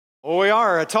Well, we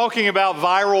are talking about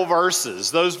viral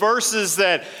verses, those verses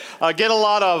that get a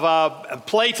lot of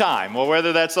playtime, well,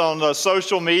 whether that's on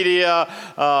social media,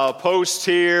 posts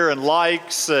here and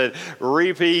likes,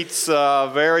 repeats,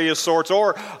 various sorts,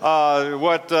 or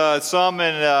what some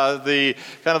in the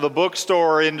kind of the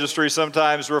bookstore industry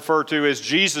sometimes refer to as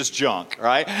Jesus junk,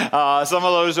 right? Some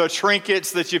of those are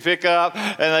trinkets that you pick up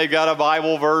and they've got a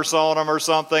Bible verse on them or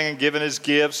something and given as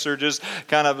gifts or just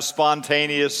kind of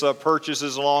spontaneous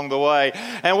purchases along the way.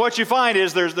 And what you find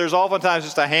is there's oftentimes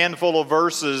just a handful of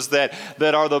verses that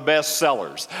are the best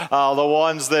sellers, the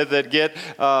ones that get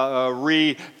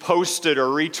reposted or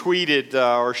retweeted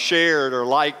or shared or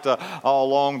liked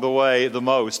along the way the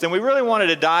most. And we really wanted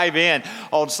to dive in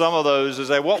on some of those and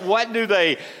say, what do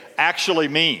they actually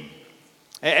mean?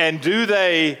 And do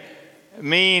they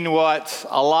mean what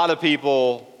a lot of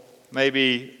people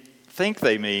maybe think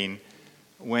they mean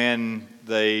when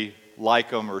they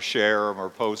like them or share them or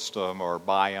post them or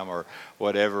buy them or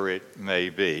whatever it may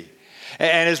be?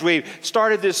 And as we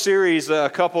started this series a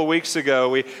couple of weeks ago,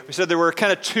 we said there were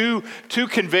kind of two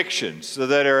convictions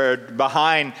that are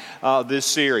behind this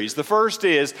series. The first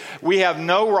is we have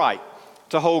no right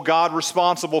to hold God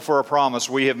responsible for a promise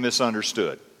we have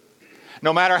misunderstood.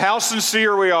 No matter how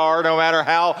sincere we are, no matter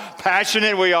how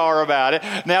passionate we are about it,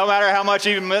 no matter how much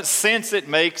even sense it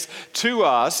makes to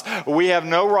us, we have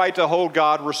no right to hold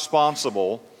God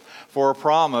responsible for a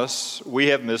promise we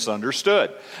have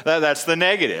misunderstood. That's the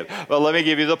negative. But let me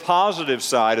give you the positive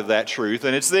side of that truth,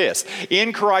 and it's this.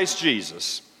 In Christ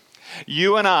Jesus,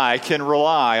 you and I can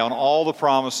rely on all the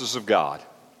promises of God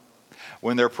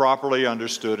when they're properly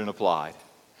understood and applied.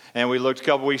 And we looked a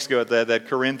couple weeks ago at that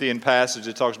Corinthian passage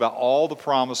that talks about all the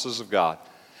promises of God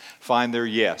find their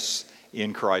yes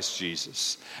in Christ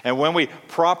Jesus. And when we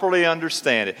properly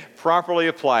understand it, properly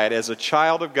apply it as a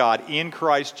child of God in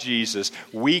Christ Jesus,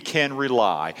 we can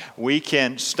rely, we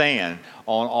can stand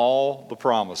on all the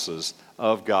promises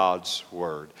of God's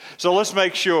Word. So let's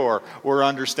make sure we're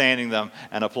understanding them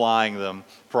and applying them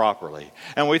properly.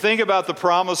 And we think about the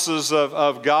promises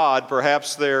of God,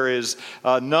 perhaps there is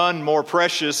none more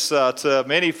precious to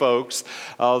many folks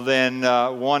than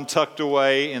one tucked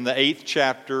away in the 8th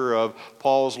chapter of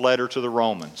Paul's letter to the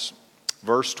Romans,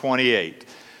 verse 28.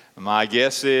 My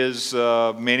guess is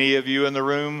many of you in the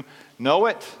room know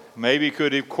it, maybe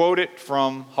could quote it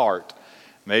from heart.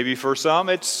 Maybe for some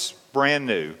it's brand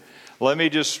new. Let me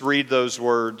just read those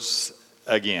words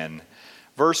again.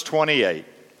 Verse 28.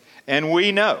 And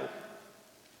we know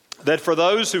that for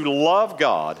those who love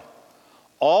God,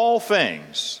 all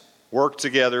things work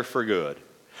together for good.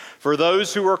 For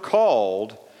those who are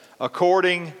called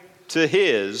according to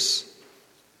His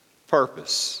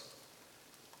purpose.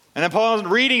 And upon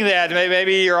reading that,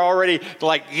 maybe you're already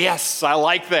like, yes, I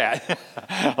like that.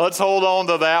 Let's hold on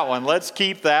to that one. Let's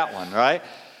keep that one, right?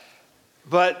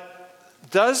 But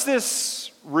does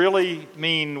this really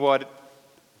mean what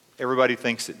everybody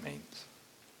thinks it means?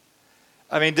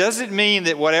 I mean, does it mean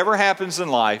that whatever happens in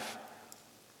life,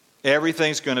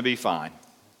 everything's going to be fine?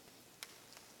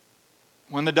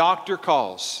 When the doctor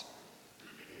calls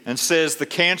and says the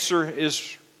cancer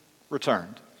is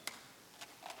returned,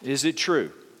 is it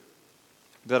true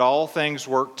that all things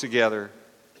work together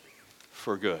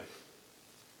for good?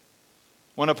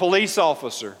 When a police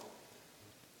officer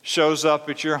shows up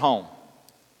at your home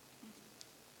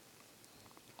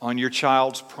on your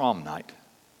child's prom night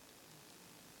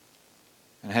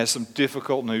and has some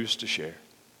difficult news to share,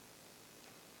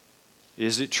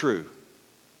 is it true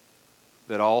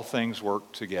that all things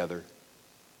work together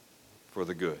for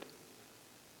the good?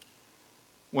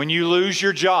 When you lose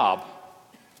your job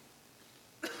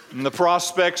and the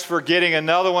prospects for getting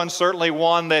another one, certainly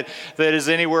one that is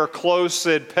anywhere close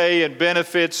at pay and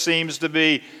benefits, seems to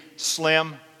be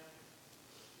slim.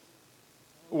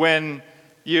 When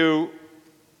you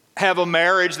have a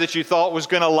marriage that you thought was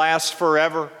going to last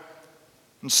forever,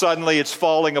 and suddenly it's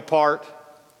falling apart.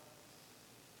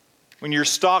 When your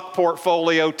stock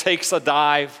portfolio takes a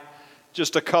dive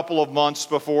just a couple of months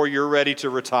before you're ready to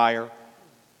retire.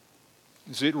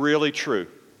 Is it really true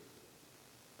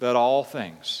that all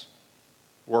things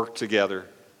work together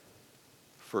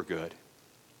for good?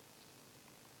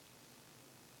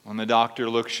 When the doctor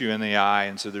looks you in the eye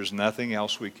and says there's nothing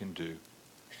else we can do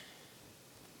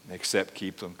except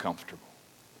keep them comfortable.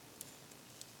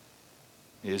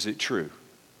 Is it true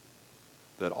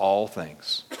that all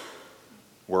things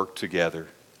work together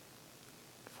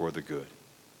for the good?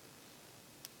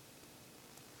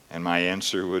 And my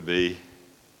answer would be,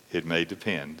 it may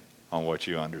depend on what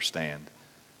you understand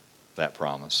that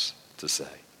promise to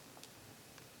say.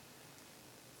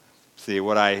 See,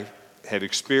 what I have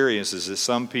experienced is that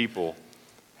some people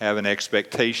have an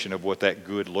expectation of what that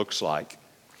good looks like.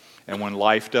 And when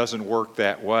life doesn't work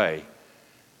that way,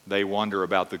 they wonder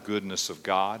about the goodness of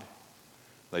God.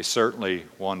 They certainly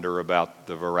wonder about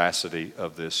the veracity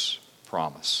of this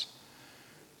promise.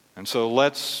 And so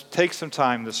let's take some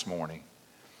time this morning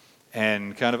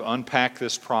and kind of unpack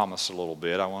this promise a little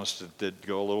bit. I want us to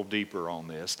go a little deeper on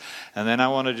this. And then I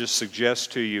want to just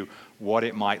suggest to you what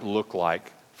it might look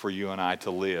like for you and I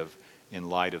to live in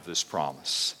light of this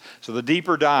promise. So the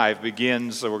deeper dive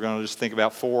begins, so we're going to just think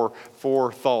about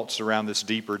four thoughts around this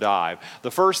deeper dive.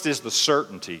 The first is the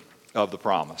certainty of the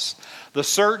promise. The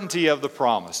certainty of the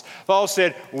promise. Paul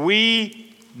said,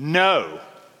 we know.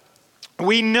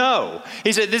 We know.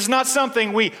 He said, this is not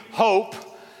something we hope.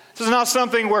 This is not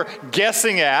something we're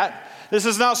guessing at. This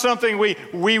is not something we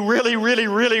really, really,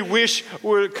 really wish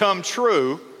would come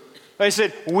true. They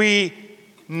said, we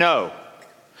know.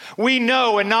 We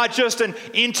know, and not just an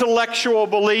intellectual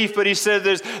belief, but he said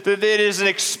that it is an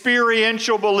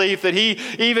experiential belief that he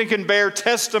even can bear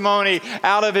testimony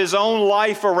out of his own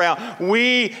life around.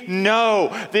 We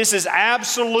know this is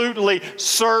absolutely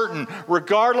certain,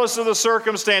 regardless of the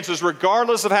circumstances,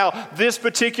 regardless of how this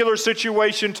particular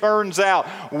situation turns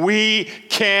out. We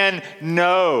can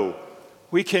know.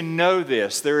 We can know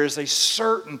this. There is a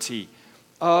certainty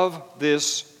of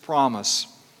this promise,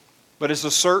 but it's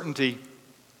a certainty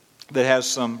that has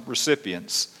some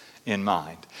recipients in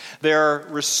mind. There are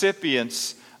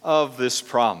recipients of this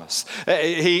promise.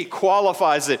 He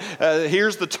qualifies it.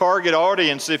 Here's the target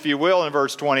audience, if you will, in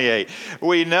verse 28.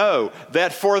 We know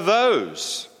that for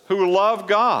those who love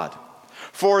God,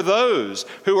 for those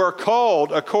who are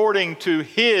called according to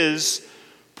His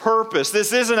purpose.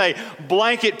 This isn't a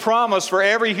blanket promise for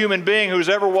every human being who's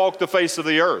ever walked the face of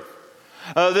the earth.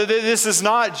 This is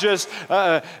not just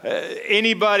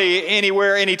anybody,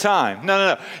 anywhere, anytime.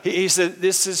 No. He said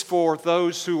this is for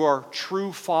those who are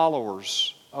true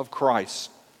followers of Christ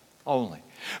only.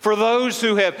 For those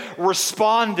who have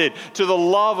responded to the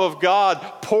love of God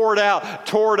poured out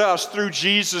toward us through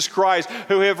Jesus Christ,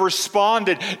 who have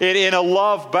responded in a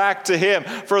love back to Him.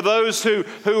 For those who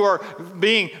are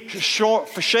being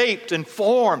shaped and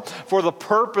formed for the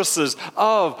purposes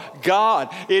of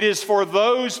God. It is for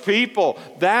those people.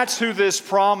 That's who this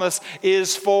promise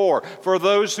is for. For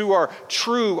those who are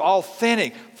true,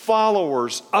 authentic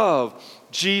followers of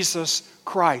Jesus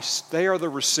Christ. They are the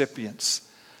recipients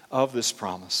of this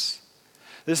promise.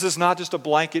 This is not just a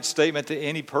blanket statement to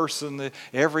any person that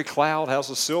every cloud has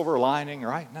a silver lining,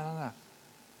 right? No.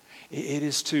 It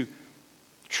is to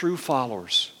true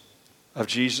followers of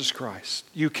Jesus Christ.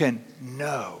 You can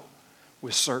know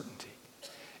with certainty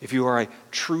if you are a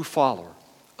true follower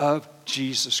of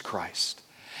Jesus Christ.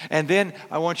 And then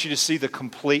I want you to see the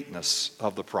completeness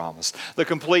of the promise. The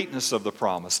completeness of the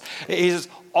promise is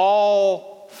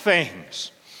all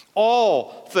things.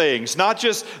 All things, not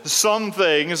just some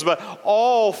things, but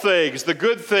all things, the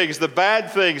good things, the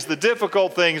bad things, the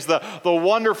difficult things, the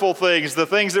wonderful things, the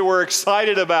things that we're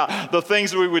excited about, the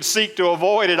things that we would seek to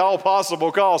avoid at all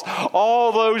possible costs.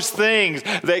 All those things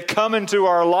that come into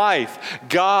our life,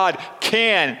 God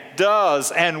can,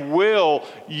 does, and will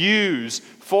use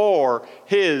for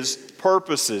His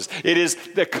purposes. It is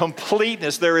the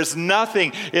completeness. There is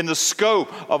nothing in the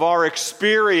scope of our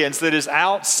experience that is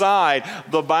outside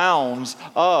the bounds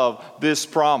of this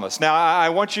promise. Now, I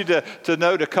want you to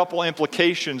note a couple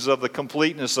implications of the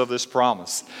completeness of this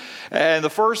promise. And the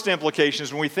first implication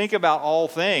is when we think about all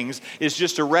things is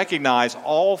just to recognize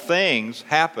all things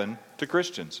happen to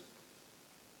Christians.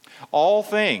 All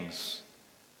things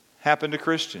happen to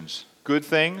Christians. Good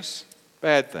things,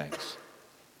 bad things.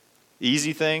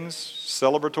 Easy things,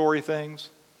 celebratory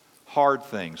things, hard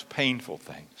things, painful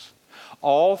things.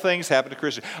 All things happen to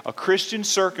Christians. A Christian's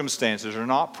circumstances are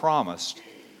not promised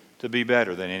to be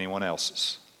better than anyone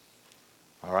else's.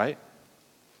 All right?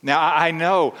 Now, I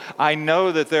know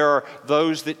that there are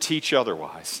those that teach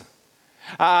otherwise.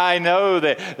 I know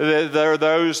that there are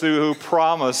those who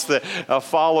promise that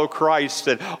follow Christ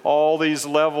and all these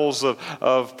levels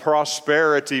of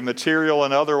prosperity, material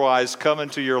and otherwise, come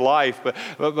into your life.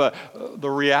 But the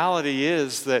reality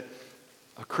is that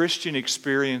a Christian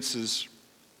experiences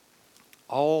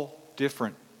all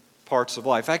different parts of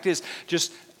life. Fact is,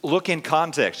 just look in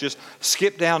context. Just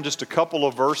skip down just a couple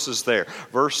of verses there.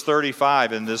 Verse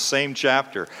 35 in this same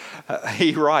chapter,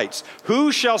 he writes,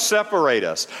 "Who shall separate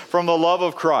us from the love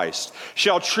of Christ?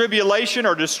 Shall tribulation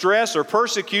or distress or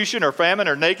persecution or famine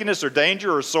or nakedness or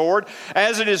danger or sword?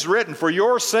 As it is written, for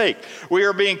your sake we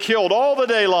are being killed all the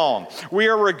day long. We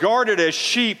are regarded as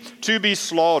sheep to be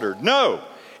slaughtered. No,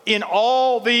 in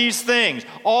all these things,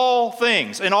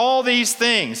 in all these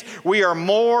things, we are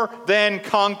more than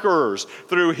conquerors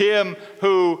through him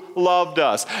who loved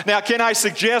us. Now, can I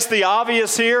suggest the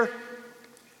obvious here?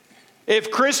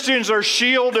 If Christians are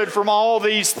shielded from all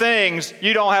these things,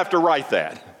 you don't have to write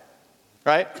that,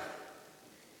 right?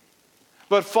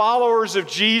 But followers of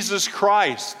Jesus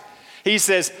Christ, he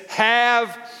says,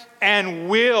 have and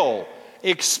will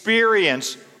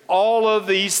experience all of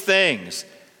these things: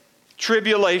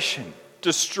 tribulation,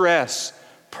 distress,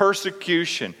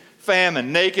 persecution,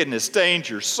 famine, nakedness,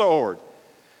 danger, sword,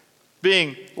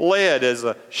 being led as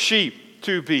a sheep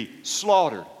to be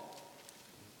slaughtered.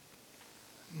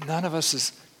 None of us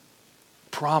is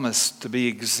promised to be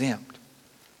exempt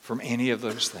from any of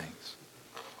those things.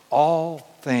 All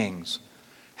things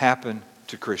happen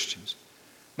to Christians.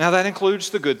 Now that includes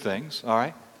the good things, all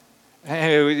right?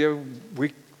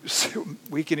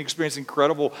 We can experience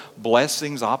incredible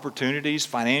blessings, opportunities,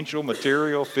 financial,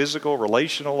 material, physical,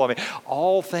 relational. I mean,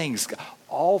 all things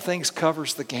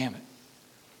covers the gamut.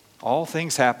 All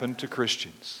things happen to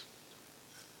Christians.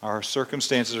 Our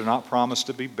circumstances are not promised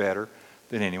to be better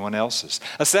than anyone else's.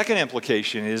 A second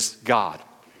implication is God.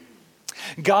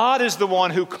 God is the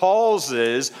one who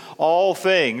causes all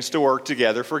things to work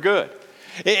together for good.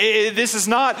 This is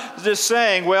not just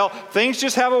saying, well, things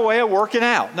just have a way of working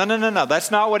out. No. That's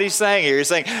not what he's saying here. He's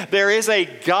saying there is a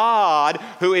God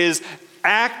who is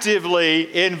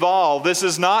actively involved. This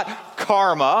is not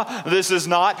karma. This is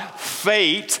not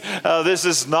fate. This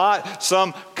is not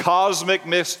some cosmic,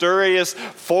 mysterious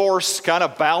force kind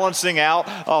of balancing out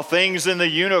things in the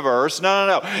universe.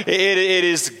 No. It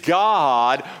is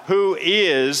God who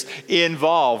is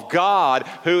involved. God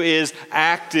who is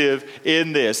active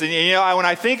in this. And when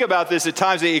I think about this at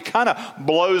times, it kind of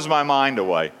blows my mind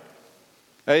away.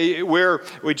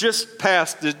 We just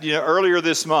passed, earlier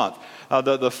this month,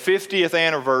 the 50th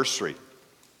anniversary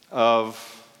of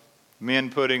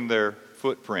men putting their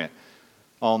footprint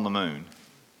on the moon.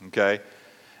 Okay?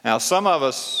 Now, some of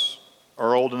us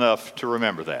are old enough to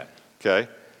remember that. Okay?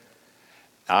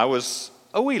 I was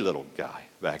a wee little guy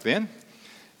back then,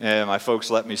 and my folks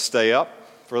let me stay up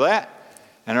for that.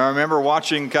 And I remember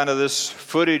watching kind of this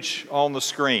footage on the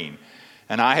screen.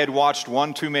 And I had watched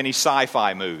one too many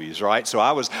sci-fi movies, right? So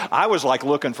I was like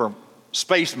looking for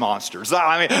space monsters.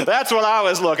 I mean, that's what I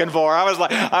was looking for. I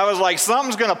was like,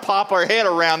 something's going to pop our head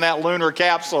around that lunar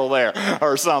capsule there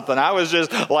or something. I was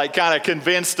just like kind of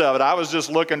convinced of it. I was just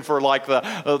looking for like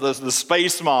the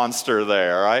space monster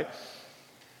there, right?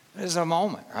 There's a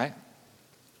moment, right?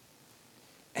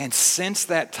 And since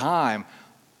that time,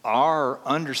 our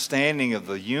understanding of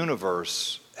the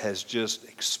universe has just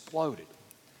exploded.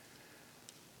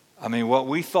 I mean, what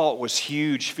we thought was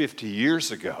huge 50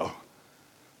 years ago,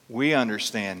 we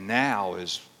understand now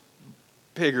is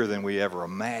bigger than we ever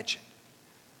imagined.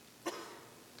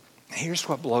 Here's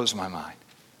what blows my mind.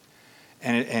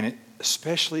 And it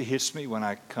especially hits me when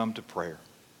I come to prayer.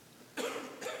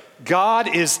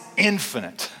 God is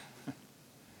infinite.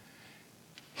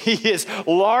 He is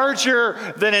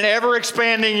larger than an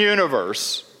ever-expanding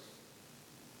universe.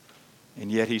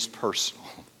 And yet he's personal.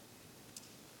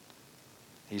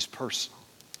 He's personal.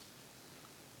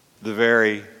 The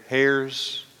very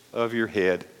hairs of your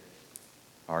head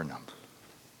are numbered.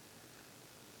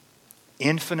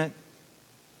 Infinite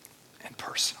and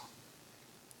personal.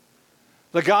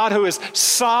 The God who is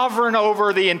sovereign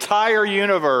over the entire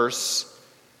universe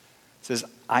says,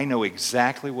 I know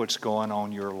exactly what's going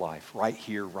on in your life right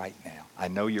here, right now. I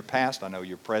know your past, I know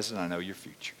your present, I know your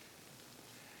future.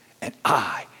 And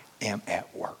I am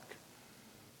at work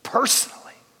personally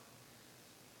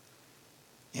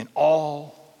in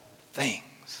all things.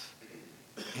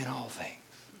 In all things.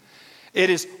 It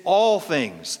is all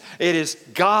things. It is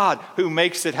God who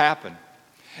makes it happen.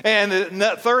 And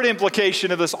the third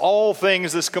implication of this all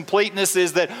things, this completeness,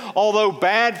 is that although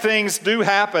bad things do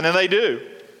happen, and they do,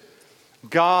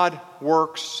 God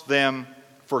works them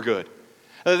for good.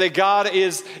 That God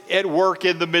is at work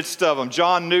in the midst of them.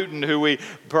 John Newton, who we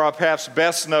perhaps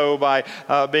best know by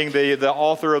being the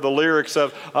author of the lyrics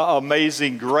of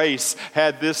Amazing Grace,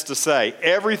 had this to say: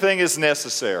 everything is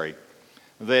necessary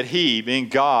that he, being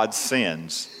God,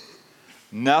 sends.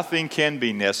 Nothing can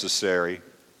be necessary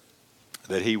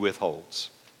that he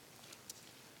withholds.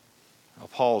 I'll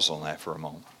pause on that for a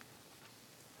moment.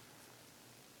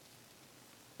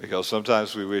 Because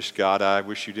sometimes we wish, God, I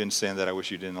wish you didn't send that. I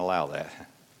wish you didn't allow that.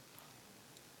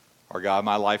 Or, God,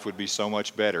 my life would be so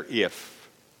much better if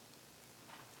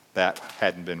that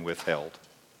hadn't been withheld.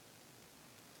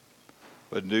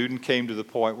 But Newton came to the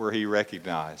point where he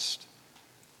recognized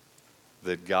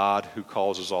that God, who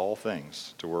causes all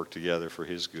things to work together for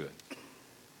his good,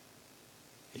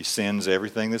 He sends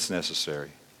everything that's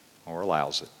necessary or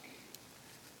allows it.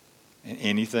 And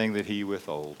anything that he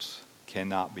withholds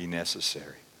cannot be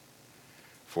necessary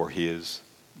for his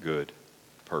good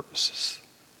purposes.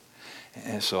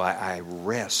 And so I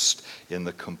rest in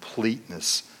the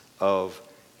completeness of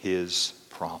his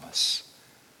promise.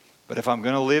 But if I'm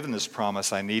going to live in this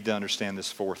promise, I need to understand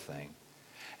this fourth thing,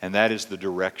 and that is the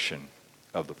direction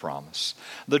of the promise.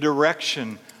 The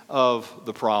direction of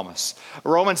the promise.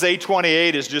 Romans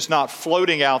 8:28 is just not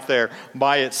floating out there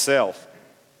by itself.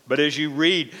 But as you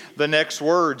read the next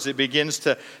words, it begins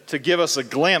to give us a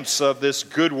glimpse of this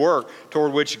good work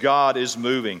toward which God is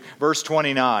moving. Verse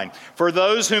 29, for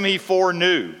those whom he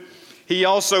foreknew, he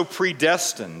also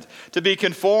predestined to be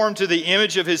conformed to the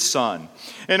image of his Son,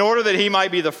 in order that he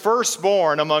might be the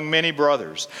firstborn among many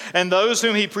brothers. And those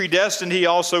whom he predestined, he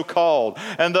also called.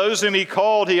 And those whom he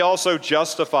called, he also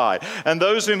justified. And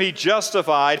those whom he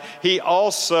justified, he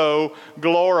also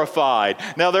glorified.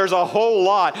 Now, there's a whole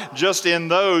lot just in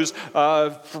those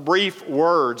brief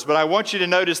words, but I want you to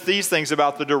notice these things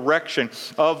about the direction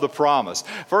of the promise.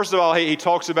 First of all, he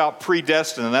talks about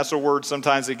predestined, and that's a word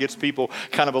sometimes that gets people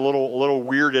kind of a little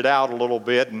weirded out a little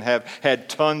bit and have had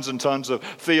tons and tons of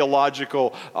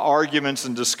theological arguments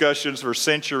and discussions for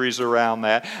centuries around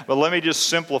that. But let me just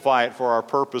simplify it for our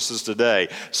purposes today.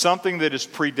 Something that is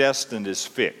predestined is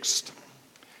fixed.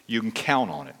 You can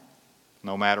count on it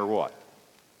no matter what.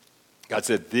 God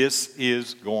said, this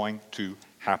is going to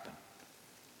happen.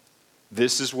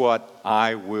 This is what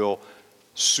I will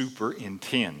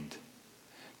superintend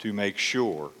to make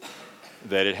sure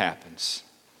that it happens.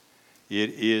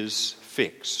 It is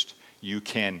fixed. You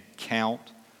can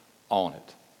count on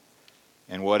it.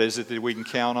 And what is it that we can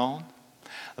count on?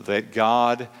 That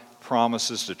God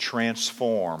promises to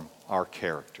transform our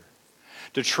character.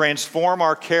 To transform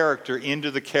our character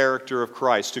into the character of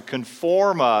Christ. To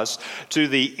conform us to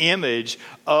the image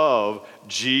of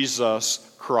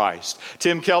Jesus Christ.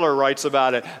 Tim Keller writes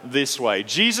about it this way.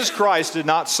 Jesus Christ did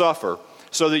not suffer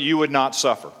so that you would not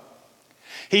suffer.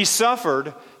 He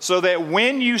suffered so that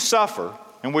when you suffer,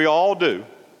 and we all do,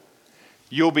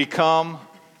 you'll become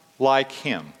like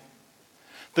him.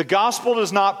 The gospel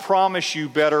does not promise you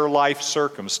better life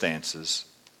circumstances.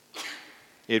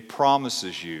 It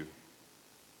promises you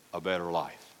a better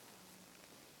life.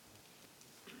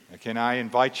 Now, can I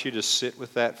invite you to sit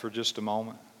with that for just a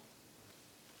moment?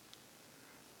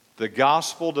 The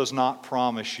gospel does not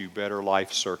promise you better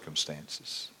life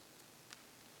circumstances.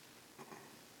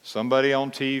 Somebody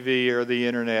on TV or the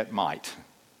internet might.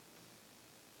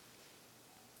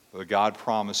 But God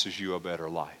promises you a better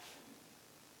life.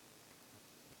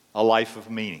 A life of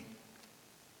meaning.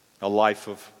 A life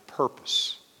of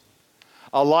purpose.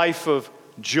 A life of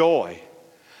joy.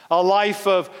 A life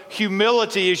of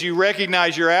humility as you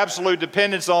recognize your absolute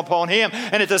dependence upon him.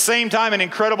 And at the same time, an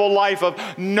incredible life of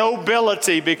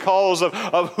nobility because of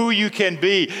who you can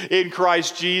be in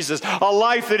Christ Jesus. A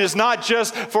life that is not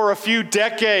just for a few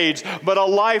decades, but a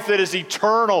life that is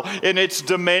eternal in its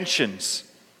dimensions.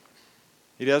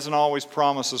 He doesn't always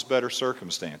promise us better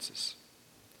circumstances,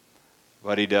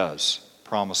 but he does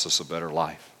promise us a better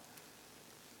life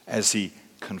as he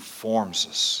conforms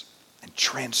us and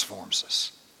transforms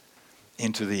us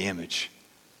into the image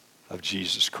of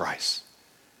Jesus Christ.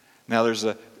 Now, there's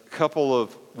a couple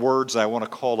of words I want to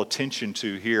call attention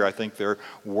to here. I think they're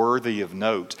worthy of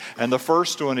note. And the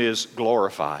first one is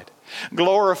glorified.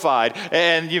 Glorified.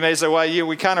 And you may say, well,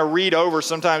 we kind of read over.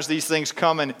 Sometimes these things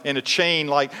come in a chain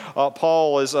like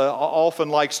Paul often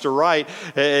likes to write.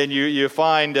 And you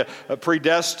find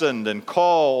predestined and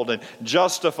called and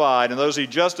justified. And those he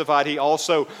justified, he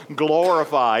also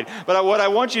glorified. But what I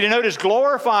want you to notice,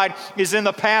 glorified is in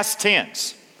the past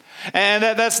tense. And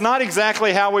that's not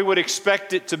exactly how we would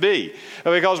expect it to be.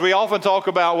 Because we often talk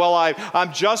about, well,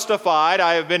 I'm justified,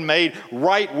 I have been made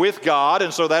right with God,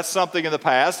 and so that's something in the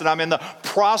past, and I'm in the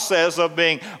process of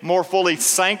being more fully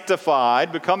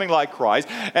sanctified, becoming like Christ,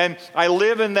 and I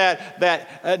live in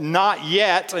that not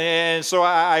yet, and so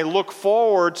I look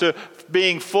forward to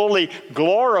being fully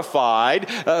glorified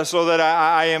so that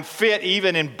I am fit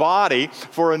even in body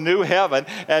for a new heaven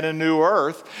and a new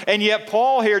earth. And yet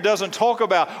Paul here doesn't talk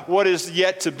about what is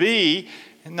yet to be,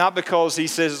 not because he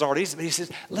says it's already, but he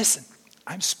says, listen,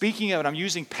 I'm speaking of it, I'm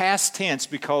using past tense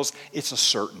because it's a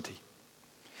certainty.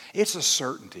 It's a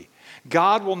certainty.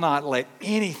 God will not let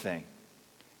anything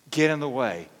get in the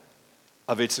way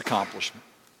of its accomplishment.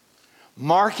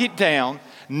 Mark it down.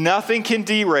 Nothing can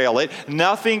derail it.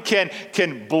 Nothing can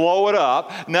blow it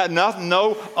up.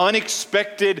 No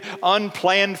unexpected,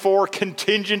 unplanned for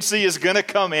contingency is going to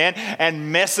come in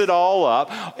and mess it all up.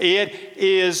 It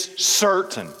is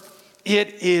certain.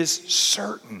 it is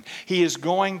certain. He is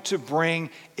going to bring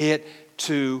it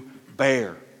to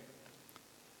bear.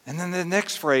 And then the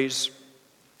next phrase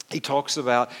he talks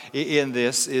about in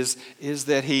this is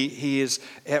that he is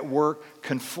at work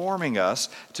conforming us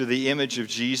to the image of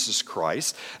Jesus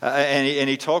Christ. And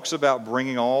he talks about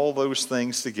bringing all those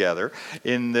things together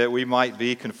in that we might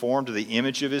be conformed to the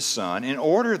image of his Son in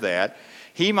order that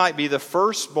he might be the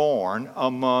firstborn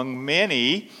among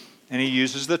many, and he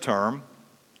uses the term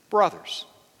brothers.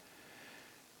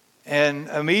 And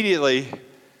immediately,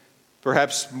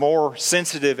 perhaps more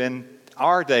sensitive in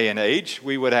our day and age,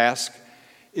 we would ask,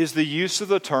 is the use of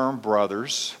the term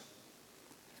brothers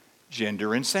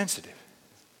gender insensitive?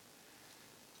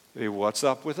 What's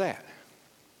up with that?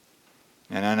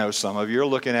 And I know some of you are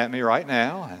looking at me right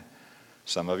now.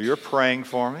 Some of you are praying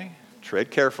for me. Tread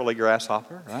carefully,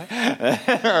 grasshopper, right?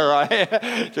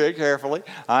 Right? Tread carefully.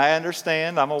 I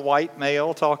understand. I'm a white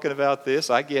male talking about this.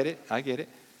 I get it.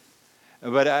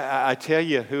 But I tell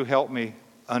you who helped me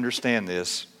understand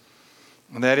this.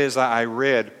 And that is, I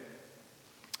read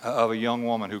of a young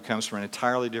woman who comes from an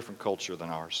entirely different culture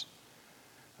than ours.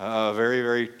 A very,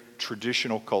 very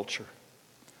traditional culture.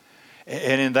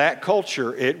 And in that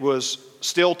culture, it was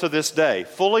still to this day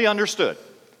fully understood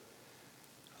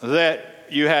that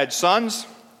you had sons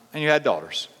and you had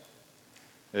daughters.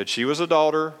 That she was a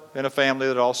daughter in a family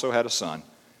that also had a son.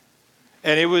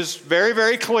 And it was very,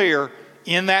 very clear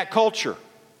in that culture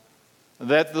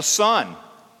that the son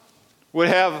would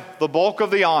have the bulk of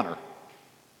the honor.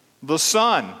 The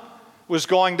son was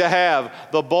going to have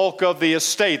the bulk of the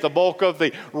estate, the bulk of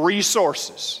the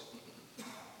resources,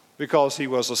 because he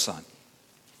was a son.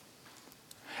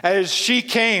 As she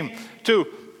came to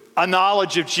a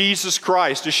knowledge of Jesus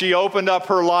Christ, as she opened up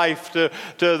her life to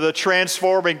the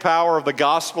transforming power of the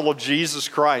gospel of Jesus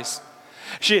Christ,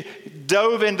 she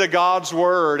dove into God's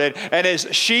Word, and as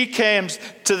she came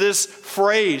to this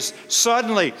phrase,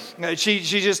 suddenly she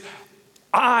just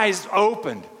eyes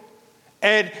opened.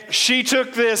 And she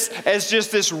took this as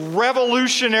just this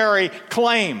revolutionary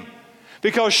claim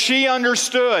because she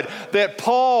understood that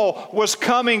Paul was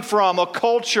coming from a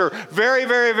culture very,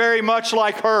 very, very much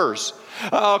like hers.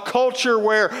 A culture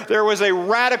where there was a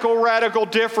radical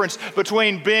difference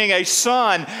between being a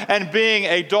son and being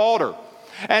a daughter.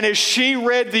 And as she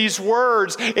read these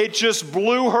words, it just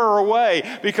blew her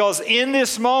away because in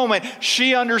this moment,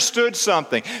 she understood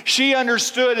something. She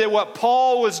understood that what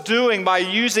Paul was doing by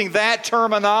using that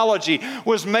terminology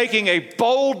was making a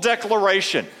bold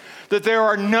declaration that there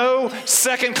are no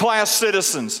second-class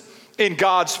citizens in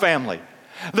God's family.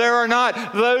 There are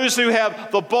not those who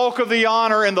have the bulk of the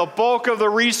honor and the bulk of the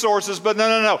resources, but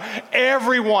no.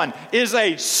 Everyone is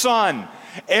a son.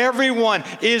 Everyone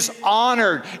is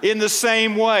honored in the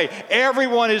same way.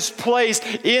 Everyone is placed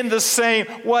in the same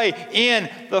way in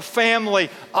the family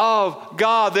of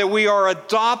God, that we are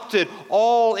adopted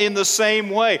all in the same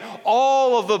way.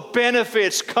 All of the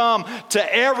benefits come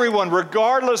to everyone,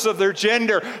 regardless of their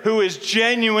gender, who is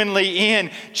genuinely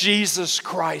in Jesus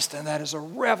Christ. And that is a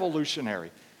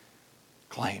revolutionary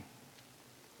claim.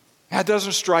 That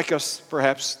doesn't strike us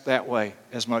perhaps that way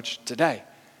as much today.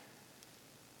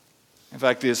 In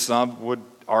fact, some would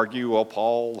argue, well,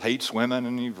 Paul hates women,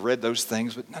 and you've read those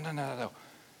things, but no.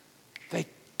 They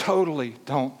totally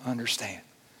don't understand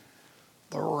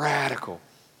the radical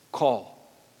call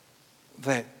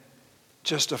that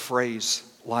just a phrase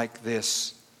like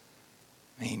this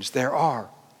means. There are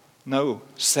no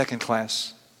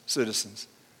second-class citizens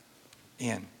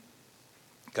in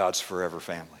God's forever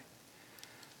family.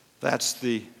 That's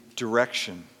the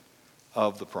direction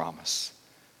of the promise.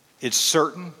 It's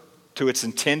certain to its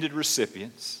intended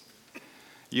recipients.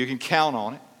 You can count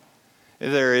on it.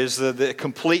 There is the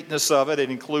completeness of it.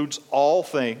 It includes all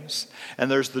things.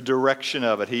 And there's the direction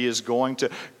of it. He is going to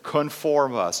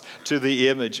conform us to the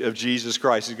image of Jesus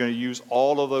Christ. He's going to use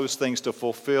all of those things to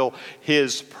fulfill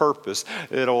His purpose.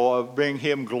 It'll bring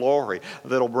Him glory.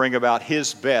 That'll bring about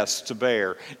His best to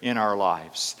bear in our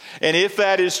lives. And if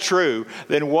that is true,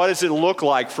 then what does it look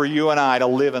like for you and I to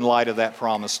live in light of that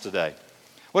promise today?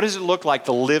 What does it look like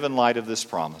to live in light of this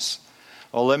promise?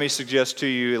 Well, let me suggest to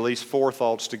you at least 4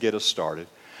 thoughts to get us started.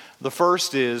 The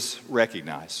first is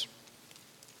recognize.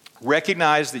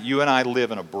 Recognize that you and I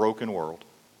live in a broken world,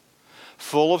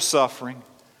 full of suffering,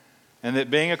 and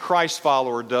that being a Christ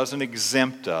follower doesn't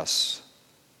exempt us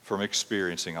from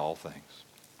experiencing all things.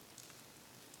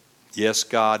 Yes,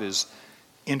 God is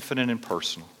infinite and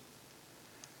personal.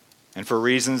 And for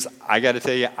reasons, I got to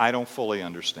tell you, I don't fully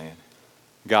understand.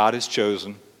 God has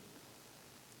chosen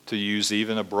to use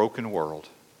even a broken world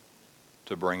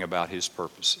to bring about His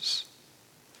purposes.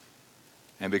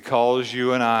 And because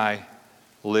you and I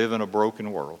live in a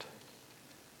broken world,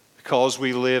 because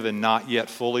we live in not yet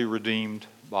fully redeemed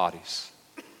bodies,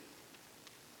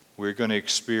 we're going to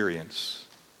experience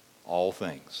all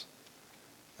things.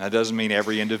 That doesn't mean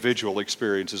every individual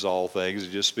experiences all things.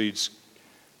 It just means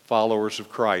followers of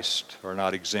Christ are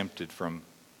not exempted from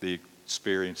the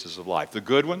experiences of life. The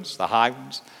good ones, the high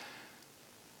ones,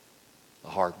 the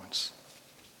hard ones,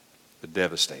 the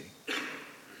devastating.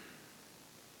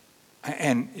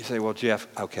 And you say, well, Jeff,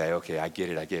 okay, I get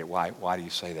it. Why do you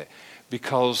say that?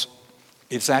 Because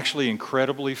it's actually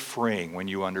incredibly freeing when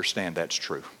you understand that's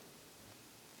true.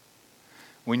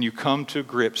 When you come to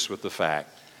grips with the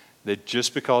fact that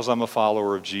just because I'm a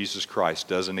follower of Jesus Christ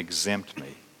doesn't exempt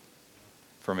me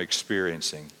from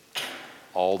experiencing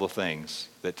all the things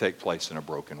that take place in a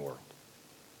broken world.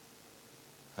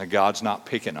 And God's not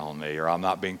picking on me, or I'm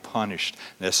not being punished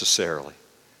necessarily.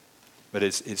 But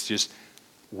it's just,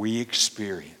 we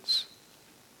experience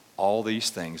all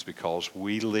these things because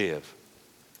we live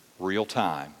real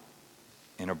time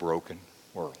in a broken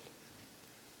world.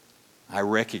 I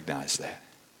recognize that.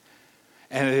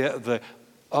 And the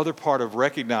other part of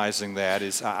recognizing that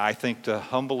is, I think, to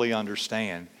humbly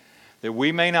understand that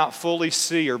we may not fully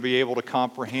see or be able to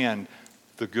comprehend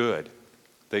the good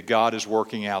that God is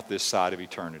working out this side of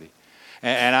eternity.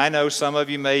 And I know some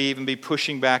of you may even be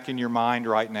pushing back in your mind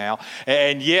right now.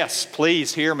 And yes,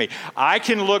 please hear me. I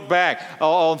can look back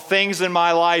on things in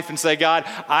my life and say, God,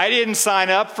 I didn't sign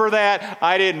up for that.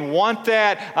 I didn't want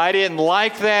that. I didn't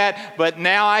like that. But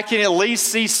now I can at least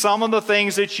see some of the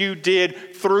things that you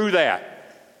did through that.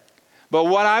 But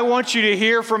what I want you to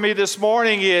hear from me this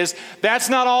morning is that's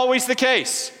not always the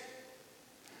case.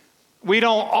 We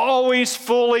don't always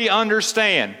fully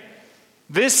understand.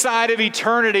 This side of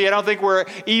eternity, I don't think we're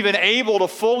even able to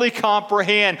fully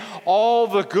comprehend all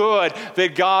the good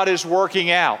that God is working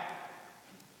out.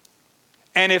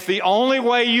 And if the only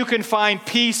way you can find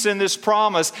peace in this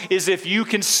promise is if you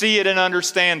can see it and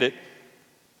understand it,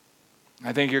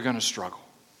 I think you're going to struggle.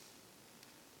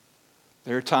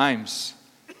 There are times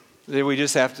that we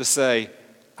just have to say,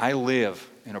 I live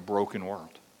in a broken world.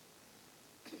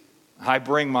 I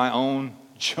bring my own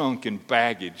junk and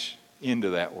baggage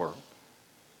into that world.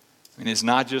 And it's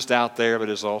not just out there, but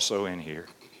it's also in here.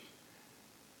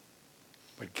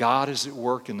 But God is at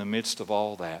work in the midst of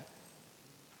all that.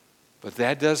 But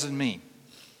that doesn't mean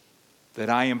that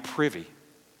I am privy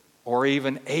or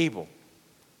even able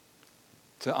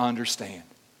to understand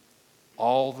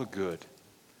all the good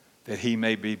that He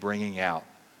may be bringing out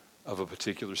of a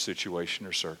particular situation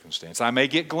or circumstance. I may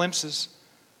get glimpses.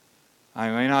 I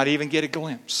may not even get a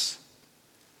glimpse.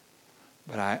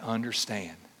 But I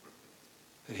understand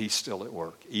that He's still at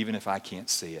work, even if I can't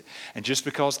see it. And just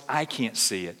because I can't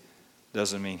see it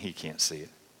doesn't mean He can't see it.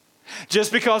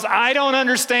 Just because I don't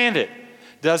understand it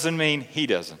doesn't mean He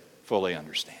doesn't fully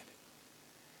understand it.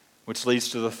 Which leads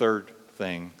to the third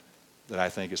thing that I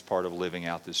think is part of living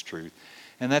out this truth,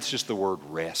 and that's just the word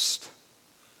rest.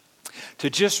 To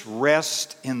just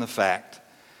rest in the fact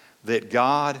that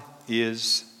God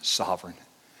is sovereign.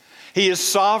 He is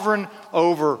sovereign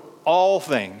over all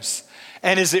things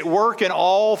and is at work in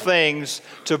all things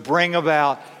to bring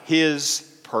about His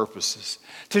purposes.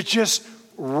 To just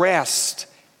rest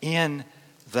in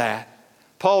that.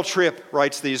 Paul Tripp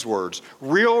writes these words,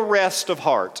 real rest of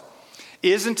heart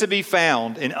isn't to be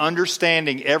found in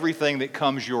understanding everything that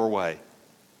comes your way,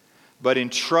 but in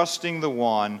trusting the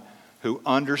one who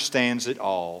understands it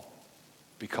all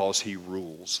because He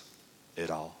rules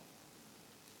it all.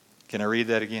 Can I read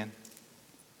that again?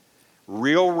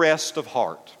 Real rest of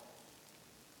heart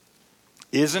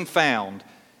isn't found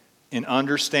in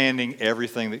understanding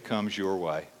everything that comes your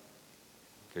way,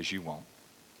 because you won't,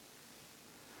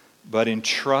 but in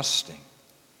trusting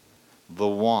the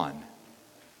one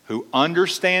who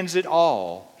understands it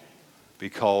all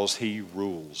because He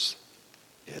rules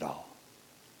it all.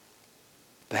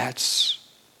 That's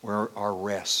where our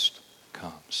rest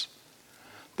comes.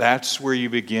 That's where you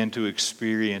begin to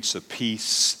experience a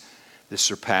peace that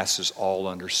surpasses all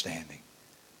understanding.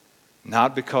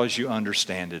 Not because you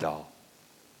understand it all,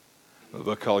 but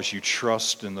because you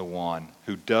trust in the one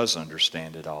who does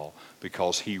understand it all,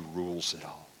 because He rules it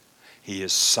all. He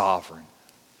is sovereign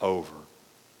over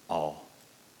all.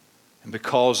 And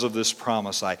because of this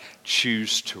promise, I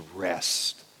choose to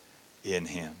rest in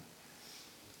Him.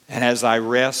 And as I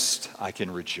rest, I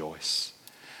can rejoice.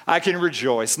 I can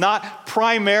rejoice, not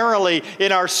primarily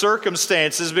in our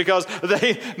circumstances, because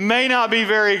they may not be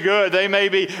very good. They may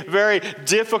be very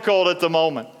difficult at the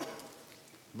moment.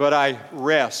 But I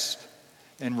rest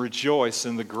and rejoice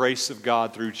in the grace of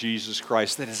God through Jesus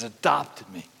Christ that has adopted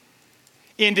me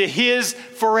into his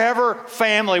forever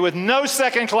family with no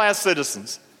second-class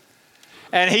citizens.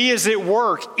 And he is at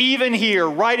work, even here,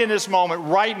 right in this moment,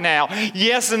 right now.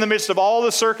 Yes, in the midst of all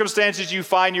the circumstances you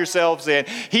find yourselves in,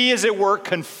 he is at work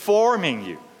conforming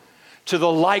you to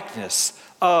the likeness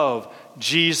of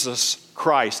Jesus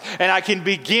Christ. And I can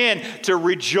begin to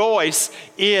rejoice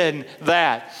in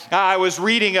that. I was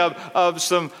reading of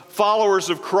some followers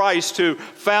of Christ who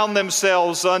found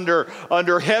themselves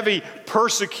under heavy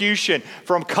persecution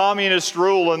from communist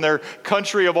rule in their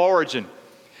country of origin.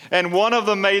 And one of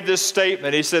them made this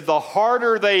statement. He said, the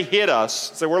harder they hit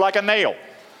us, so we're like a nail,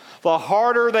 the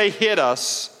harder they hit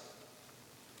us,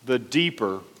 the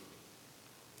deeper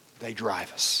they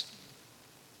drive us.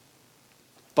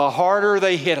 The harder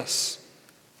they hit us,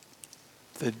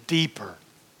 the deeper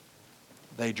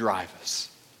they drive us.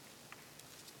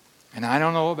 And I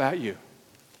don't know about you,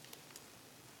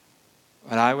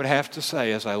 but I would have to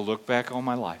say, as I look back on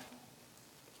my life,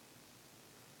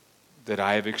 that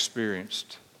I have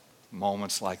experienced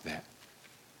moments like that.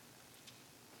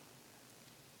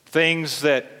 Things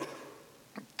that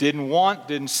didn't want,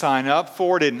 didn't sign up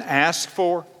for, didn't ask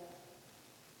for,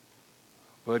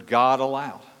 but God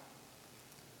allowed.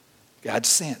 God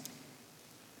sent.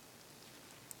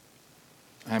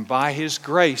 And by his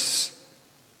grace,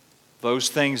 those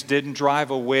things didn't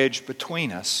drive a wedge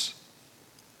between us,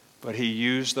 but he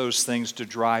used those things to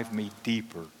drive me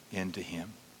deeper into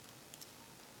him.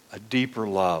 A deeper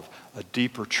love, a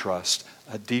deeper trust,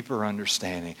 a deeper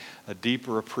understanding, a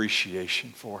deeper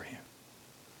appreciation for him.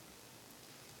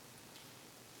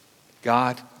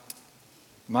 God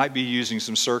might be using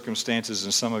some circumstances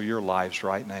in some of your lives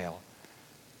right now,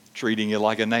 treating you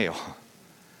like a nail.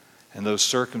 And those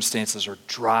circumstances are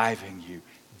driving you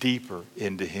deeper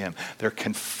into him. They're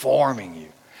conforming you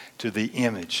to the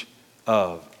image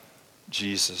of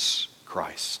Jesus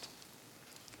Christ.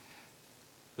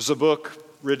 There's a book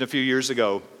written a few years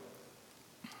ago,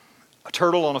 A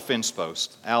Turtle on a Fence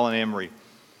Post. Alan Emery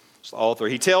is the author.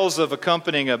 He tells of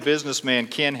accompanying a businessman,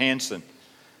 Ken Hansen,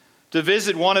 to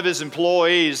visit one of his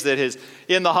employees that is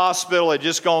in the hospital, had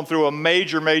just gone through a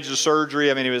major surgery.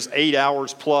 I mean, it was 8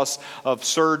 hours plus of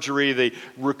surgery. The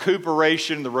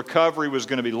recuperation, the recovery was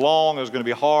going to be long. It was going to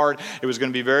be hard. It was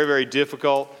going to be very, very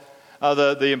difficult.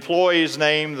 The employee's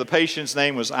name, the patient's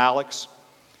name was Alex.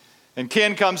 And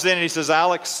Ken comes in and he says,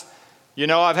 Alex, you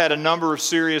know, I've had a number of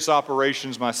serious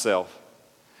operations myself,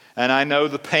 and I know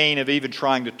the pain of even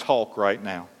trying to talk right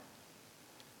now.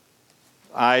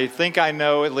 I think I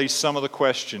know at least some of the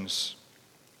questions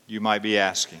you might be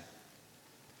asking.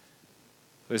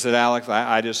 They said, Alex,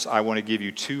 I want to give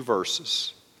you two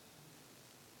verses.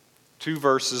 Two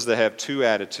verses that have two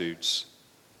attitudes,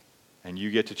 and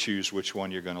you get to choose which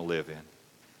one you're going to live in.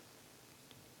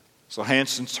 So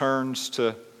Hansen turns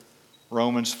to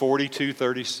Genesis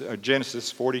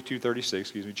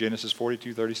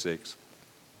 42:36,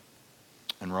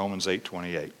 and Romans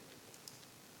 8:28.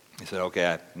 He said, okay,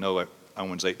 I know what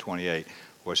Romans 8:28.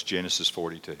 What's Genesis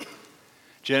 42?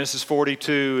 Genesis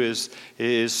 42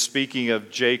 is speaking of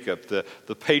Jacob, the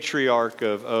patriarch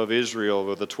of Israel,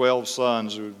 with the 12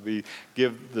 sons who would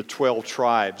give the 12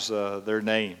 tribes their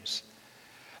names.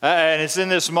 And it's in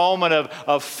this moment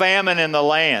of famine in the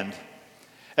land.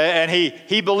 And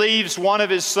he believes one of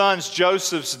his sons,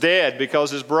 Joseph's, dead because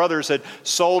his brothers had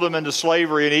sold him into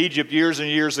slavery in Egypt years and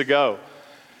years ago.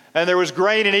 And there was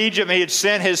grain in Egypt, and he had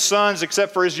sent his sons,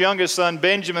 except for his youngest son,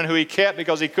 Benjamin, who he kept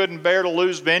because he couldn't bear to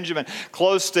lose Benjamin,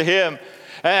 close to him.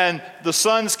 And the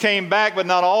sons came back, but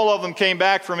not all of them came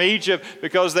back from Egypt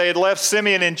because they had left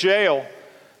Simeon in jail.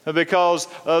 Because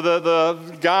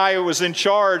the guy who was in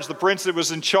charge, the prince that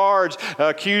was in charge,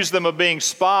 accused them of being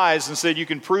spies and said, you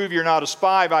can prove you're not a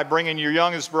spy by bringing your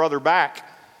youngest brother back.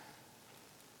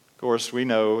 Of course, we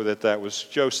know that was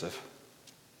Joseph.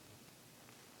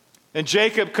 And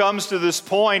Jacob comes to this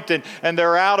point, and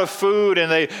they're out of food,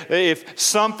 and if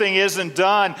something isn't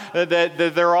done,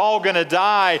 that they're all going to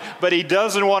die. But he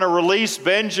doesn't want to release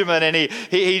Benjamin, and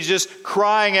he's just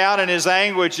crying out in his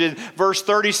anguish. In verse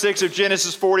 36 of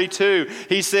Genesis 42,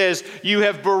 he says, you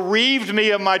have bereaved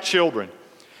me of my children.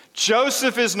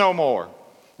 Joseph is no more,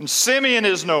 and Simeon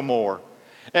is no more.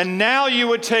 And now you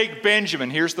would take Benjamin.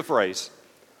 Here's the phrase.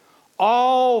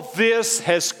 All this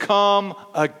has come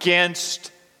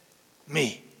against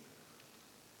me.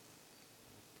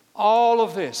 All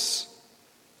of this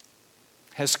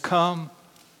has come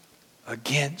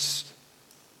against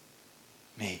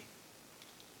me.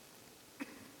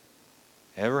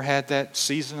 Ever had that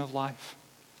season of life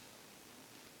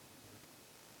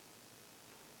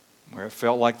where it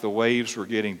felt like the waves were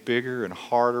getting bigger and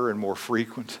harder and more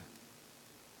frequent?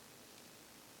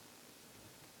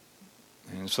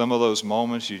 And In some of those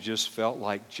moments, you just felt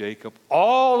like Jacob.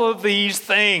 All of these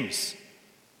things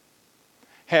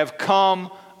have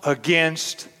come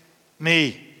against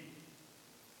me.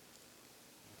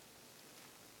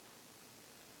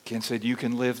 Ken said, you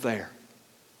can live there.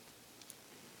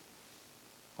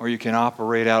 Or you can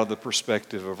operate out of the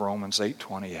perspective of Romans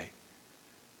 8:28.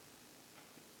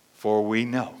 For we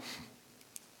know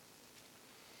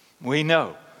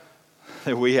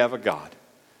that we have a God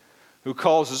who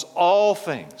causes all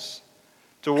things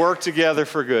to work together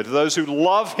for good, to those who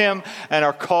love Him and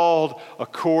are called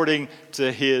according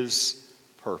to His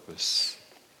purpose.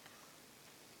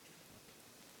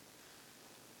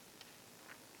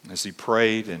 As he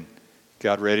prayed and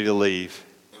got ready to leave,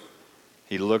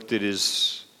 he looked at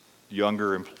his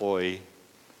younger employee.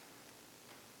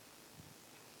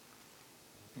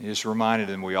 He just reminded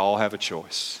him we all have a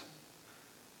choice.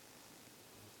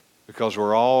 Because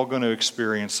we're all going to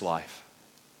experience life.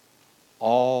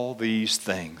 All these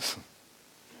things.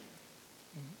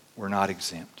 We're not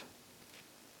exempt.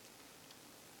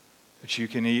 But you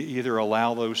can either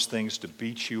allow those things to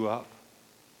beat you up,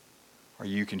 or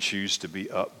you can choose to be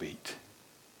upbeat.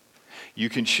 You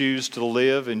can choose to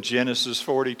live in Genesis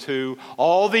 42.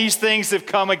 All these things have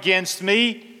come against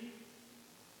me.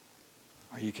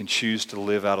 Or you can choose to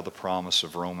live out of the promise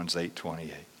of Romans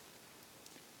 8:28.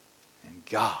 And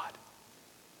God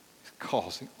is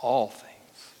causing all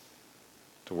things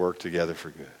to work together for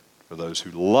good, for those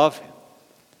who love Him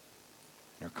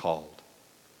and are called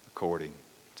according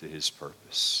to His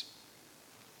purpose.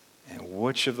 And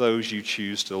which of those you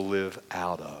choose to live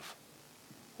out of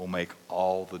will make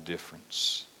all the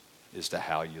difference as to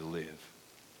how you live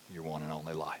your one and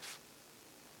only life.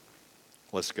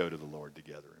 Let's go to the Lord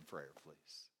together in prayer,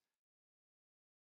 please.